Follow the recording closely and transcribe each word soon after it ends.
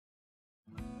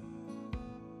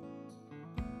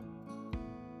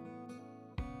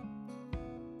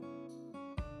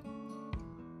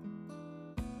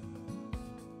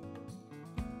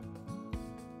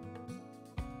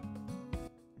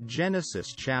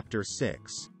Genesis chapter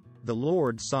 6. The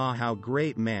Lord saw how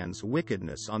great man's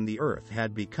wickedness on the earth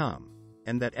had become,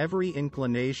 and that every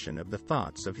inclination of the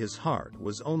thoughts of his heart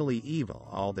was only evil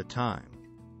all the time.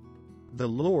 The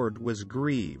Lord was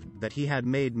grieved that he had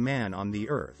made man on the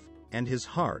earth, and his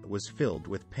heart was filled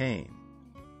with pain.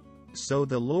 So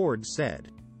the Lord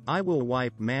said, I will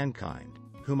wipe mankind,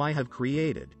 whom I have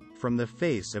created, from the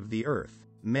face of the earth,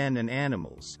 men and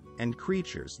animals, and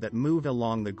creatures that move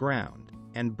along the ground,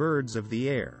 and birds of the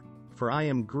air, for I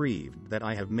am grieved that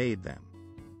I have made them.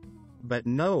 But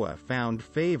Noah found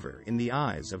favor in the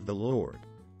eyes of the Lord.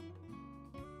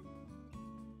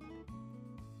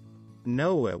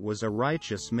 Noah was a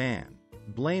righteous man,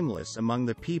 blameless among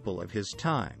the people of his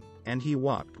time, and he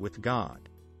walked with God.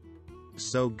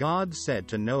 So God said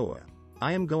to Noah,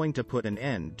 I am going to put an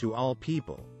end to all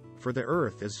people, for the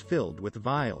earth is filled with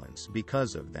violence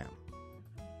because of them.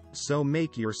 So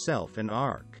make yourself an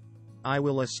ark. I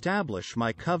will establish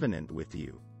my covenant with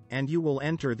you, and you will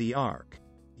enter the ark,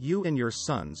 you and your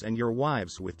sons and your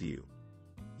wives with you.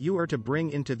 You are to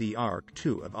bring into the ark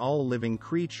 2 of all living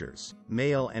creatures,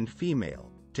 male and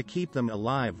female, to keep them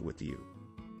alive with you.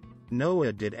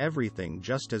 Noah did everything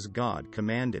just as God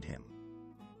commanded him.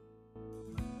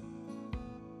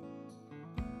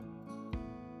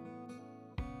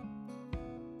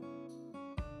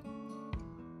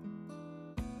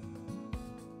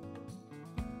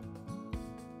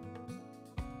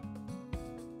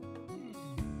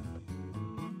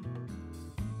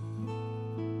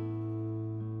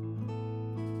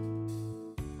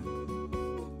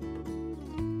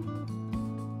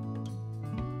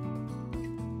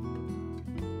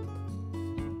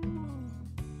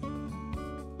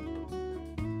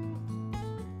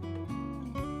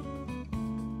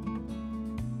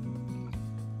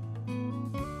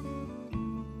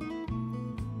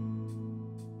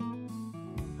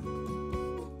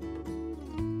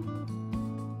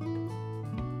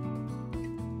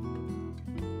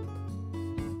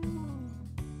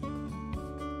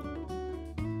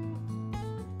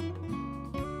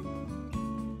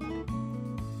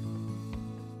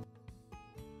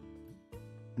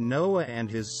 Noah and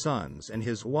his sons and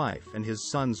his wife and his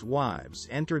sons' wives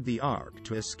entered the ark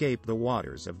to escape the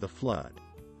waters of the flood.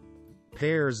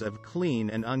 Pairs of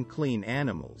clean and unclean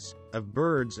animals, of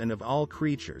birds and of all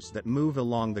creatures that move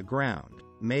along the ground,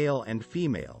 male and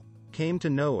female, came to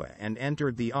Noah and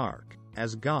entered the ark,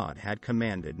 as God had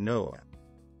commanded Noah.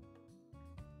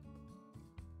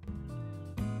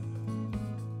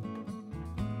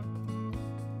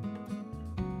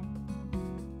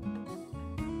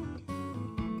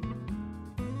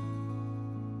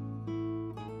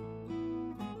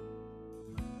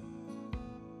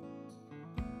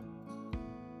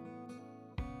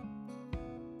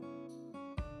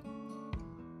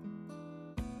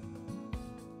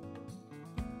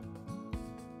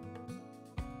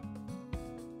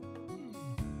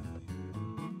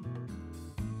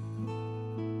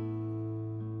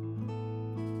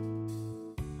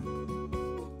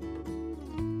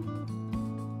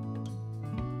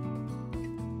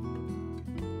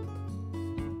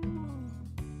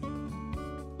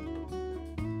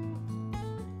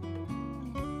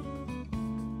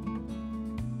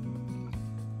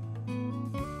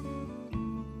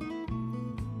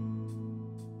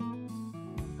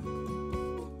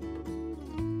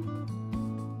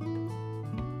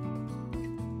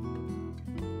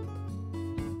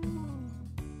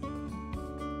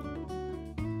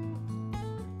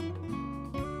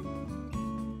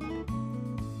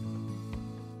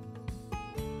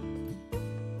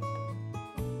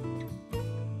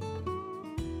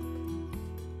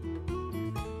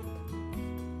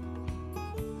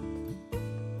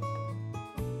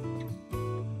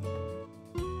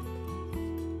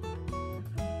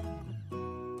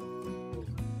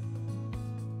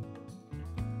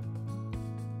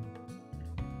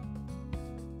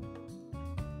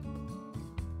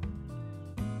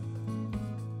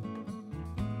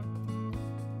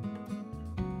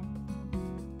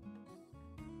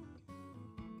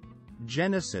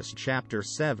 Genesis chapter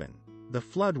 7. The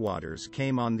floodwaters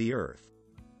came on the earth.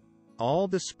 All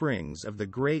the springs of the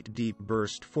great deep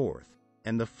burst forth,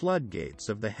 and the floodgates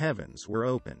of the heavens were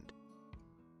opened.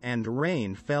 And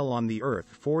rain fell on the earth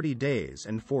 40 days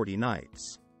and 40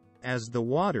 nights. As the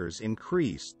waters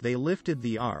increased, they lifted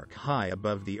the ark high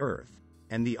above the earth,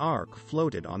 and the ark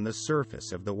floated on the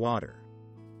surface of the water.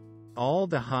 All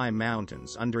the high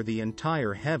mountains under the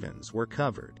entire heavens were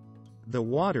covered. The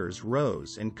waters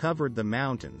rose and covered the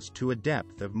mountains to a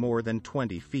depth of more than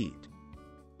 20 feet.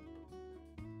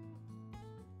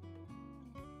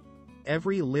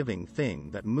 Every living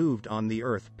thing that moved on the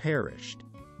earth perished: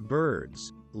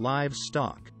 birds,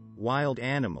 livestock, wild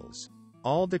animals,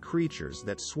 all the creatures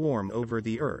that swarm over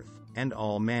the earth, and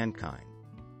all mankind.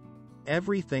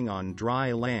 Everything on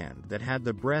dry land that had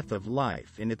the breath of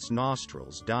life in its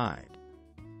nostrils died.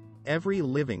 Every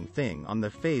living thing on the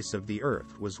face of the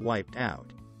earth was wiped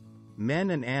out.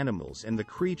 Men and animals and the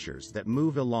creatures that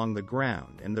move along the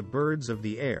ground and the birds of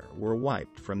the air were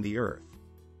wiped from the earth.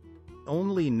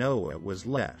 Only Noah was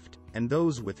left, and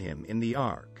those with him in the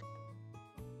ark.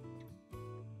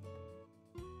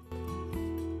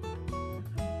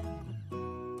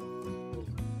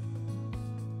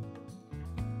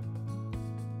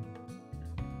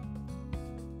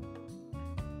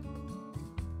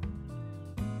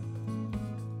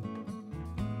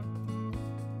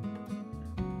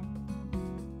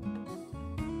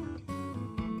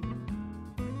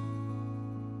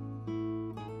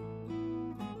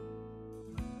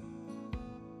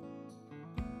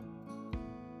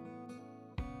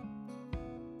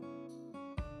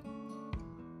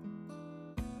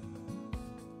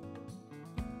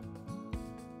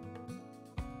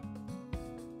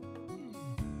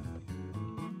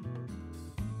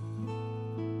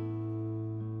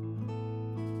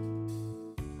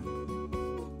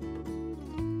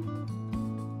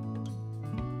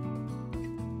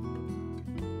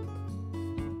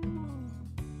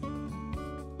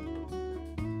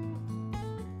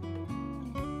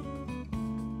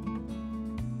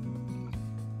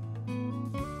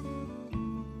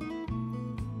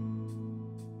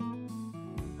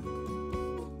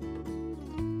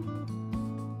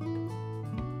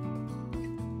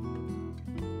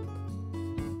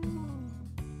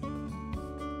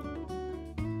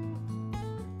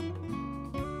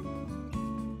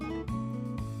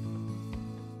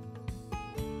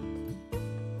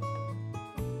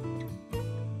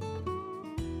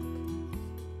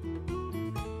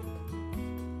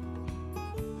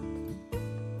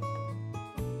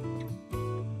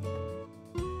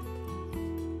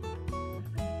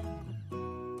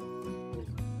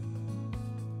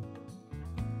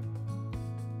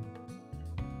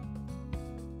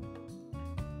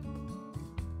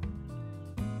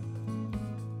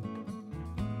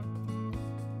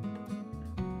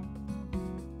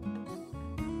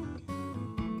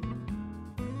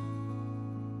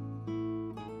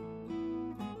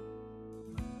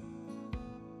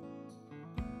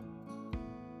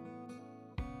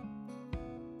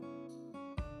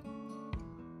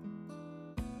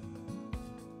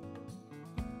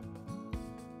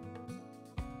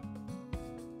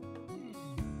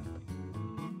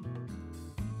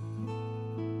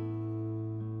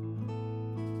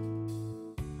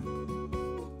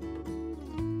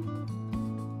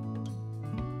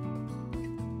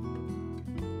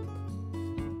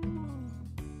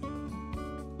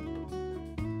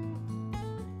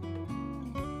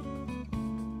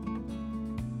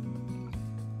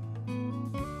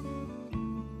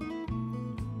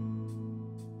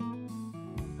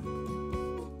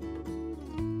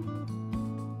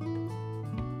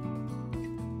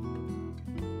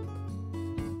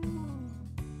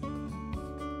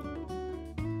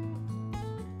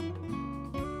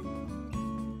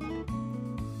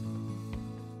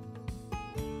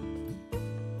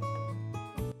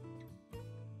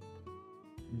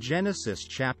 Genesis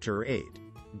chapter 8.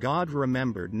 God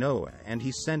remembered Noah, and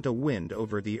he sent a wind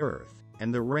over the earth,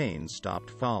 and the rain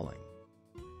stopped falling.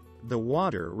 The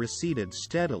water receded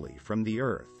steadily from the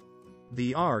earth.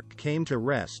 The ark came to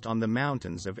rest on the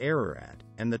mountains of Ararat,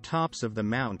 and the tops of the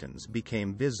mountains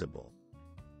became visible.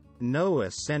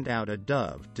 Noah sent out a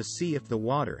dove to see if the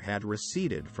water had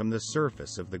receded from the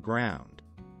surface of the ground.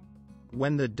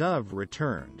 When the dove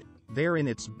returned, there in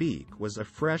its beak was a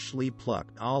freshly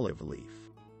plucked olive leaf.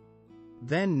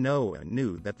 Then Noah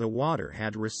knew that the water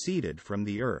had receded from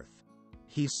the earth.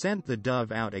 He sent the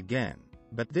dove out again,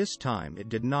 but this time it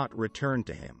did not return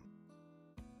to him.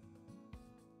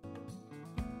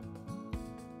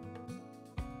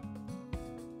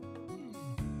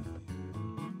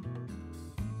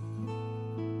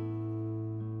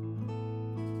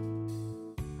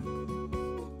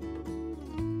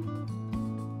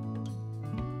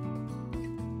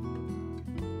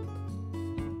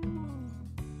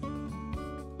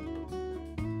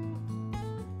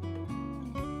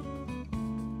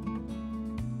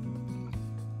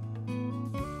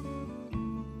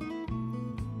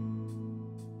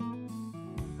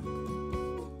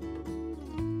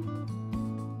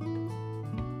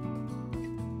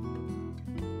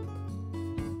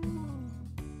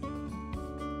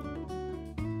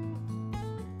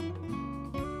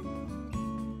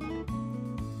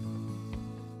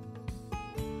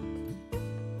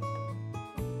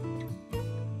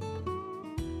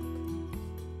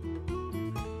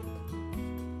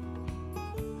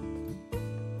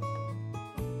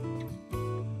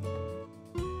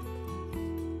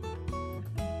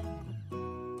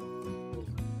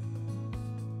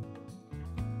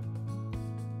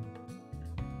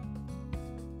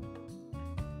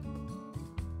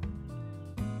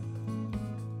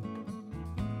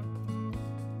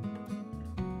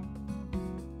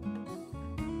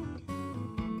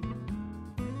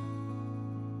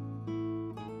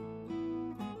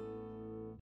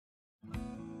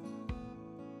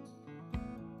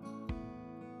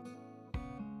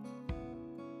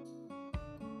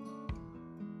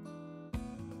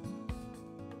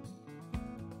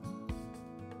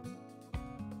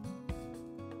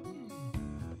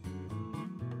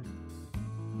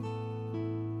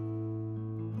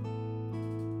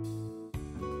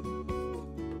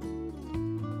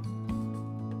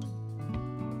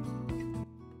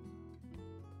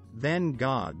 Then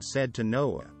God said to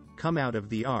Noah, "Come out of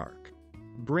the ark.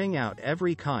 Bring out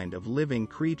every kind of living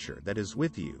creature that is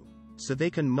with you, so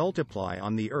they can multiply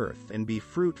on the earth and be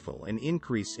fruitful and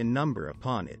increase in number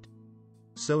upon it."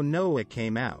 So Noah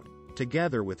came out,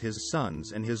 together with his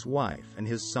sons and his wife and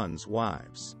his sons'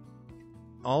 wives.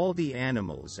 All the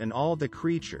animals and all the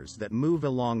creatures that move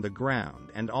along the ground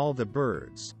and all the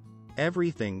birds,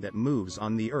 everything that moves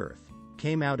on the earth,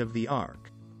 came out of the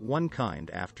ark, one kind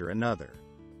after another.